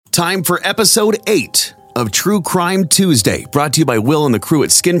Time for episode 8 of True Crime Tuesday, brought to you by Will and the crew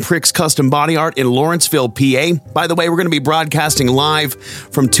at Skin Pricks Custom Body Art in Lawrenceville, PA. By the way, we're going to be broadcasting live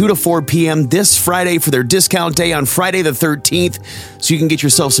from 2 to 4 p.m. this Friday for their discount day on Friday the 13th, so you can get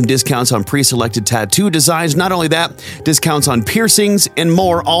yourself some discounts on pre-selected tattoo designs. Not only that, discounts on piercings and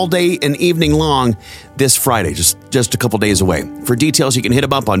more all day and evening long this Friday, just a couple days away. For details, you can hit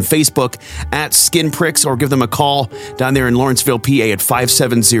them up on Facebook at Skin Pricks or give them a call down there in Lawrenceville, PA at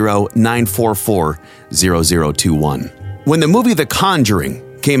 570-944-0021. When the movie The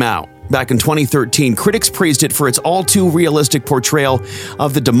Conjuring came out back in 2013, critics praised it for its all-too-realistic portrayal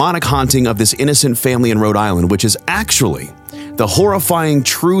of the demonic haunting of this innocent family in Rhode Island, which is actually the horrifying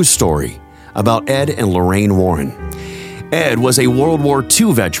true story about Ed and Lorraine Warren. Ed was a World War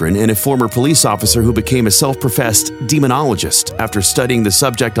II veteran and a former police officer who became a self-professed demonologist after studying the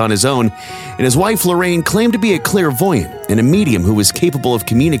subject on his own, and his wife Lorraine claimed to be a clairvoyant and a medium who was capable of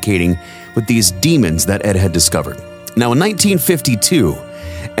communicating with these demons that Ed had discovered. Now, in 1952,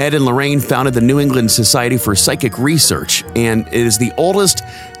 Ed and Lorraine founded the New England Society for Psychic Research, and it is the oldest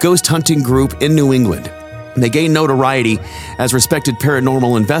ghost hunting group in New England. They gained notoriety as respected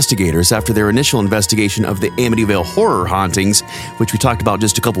paranormal investigators after their initial investigation of the Amityville horror hauntings, which we talked about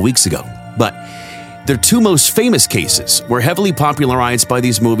just a couple weeks ago. But their two most famous cases were heavily popularized by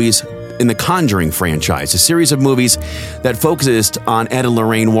these movies in the Conjuring franchise, a series of movies that focused on Ed and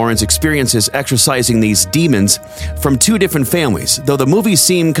Lorraine Warren's experiences exorcising these demons from two different families. Though the movies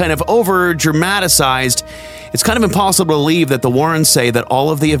seem kind of over-dramatized, it's kind of impossible to believe that the Warrens say that all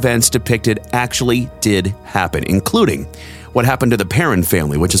of the events depicted actually did happen, including what happened to the Perron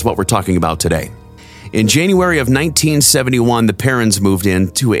family, which is what we're talking about today. In January of 1971, the Perrons moved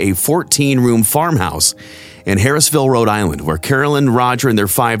into a 14-room farmhouse in Harrisville, Rhode Island, where Carolyn, Roger, and their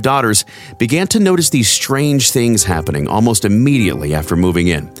 5 daughters began to notice these strange things happening almost immediately after moving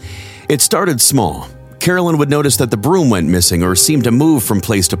in. It started small. Carolyn would notice that the broom went missing or seemed to move from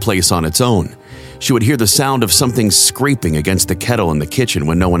place to place on its own. She would hear the sound of something scraping against the kettle in the kitchen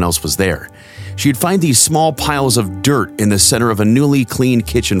when no one else was there. She'd find these small piles of dirt in the center of a newly cleaned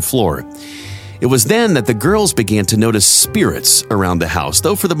kitchen floor. It was then that the girls began to notice spirits around the house,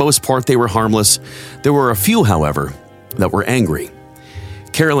 though for the most part they were harmless. There were a few, however, that were angry.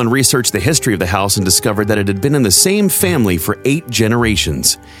 Carolyn researched the history of the house and discovered that it had been in the same family for 8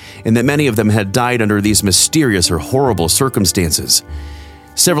 generations, and that many of them had died under these mysterious or horrible circumstances.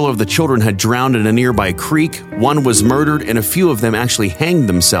 Several of the children had drowned in a nearby creek, one was murdered, and a few of them actually hanged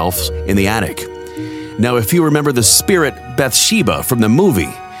themselves in the attic. Now, if you remember the spirit Bathsheba from the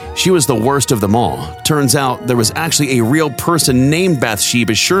movie, she was the worst of them all. Turns out there was actually a real person named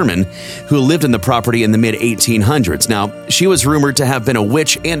Bathsheba Sherman who lived in the property in the mid-1800s. Now, she was rumored to have been a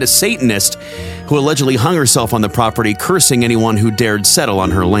witch and a Satanist who allegedly hung herself on the property, cursing anyone who dared settle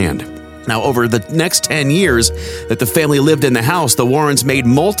on her land. Now, over the next 10 years that the family lived in the house, the Warrens made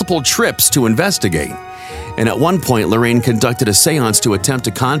multiple trips to investigate. And at one point, Lorraine conducted a seance to attempt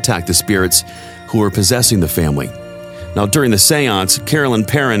to contact the spirits who were possessing the family. Now, during the seance, Carolyn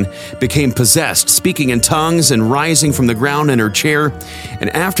Perron became possessed, speaking in tongues and rising from the ground in her chair. And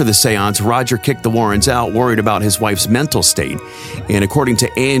after the seance, Roger kicked the Warrens out, worried about his wife's mental state. And according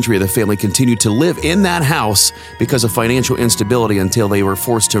to Andrea, the family continued to live in that house because of financial instability until they were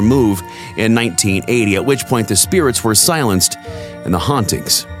forced to move in 1980, at which point the spirits were silenced and the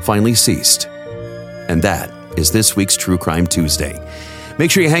hauntings finally ceased. And that is this week's True Crime Tuesday. Make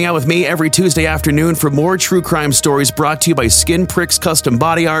sure you hang out with me every Tuesday afternoon for more true crime stories brought to you by Skin Pricks Custom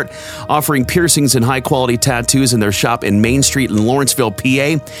Body Art, offering piercings and high-quality tattoos in their shop in Main Street in Lawrenceville,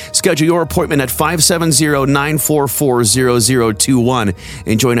 PA. Schedule your appointment at 570-944-0021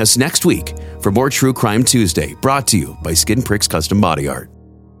 and join us next week for more True Crime Tuesday, brought to you by Skin Pricks Custom Body Art.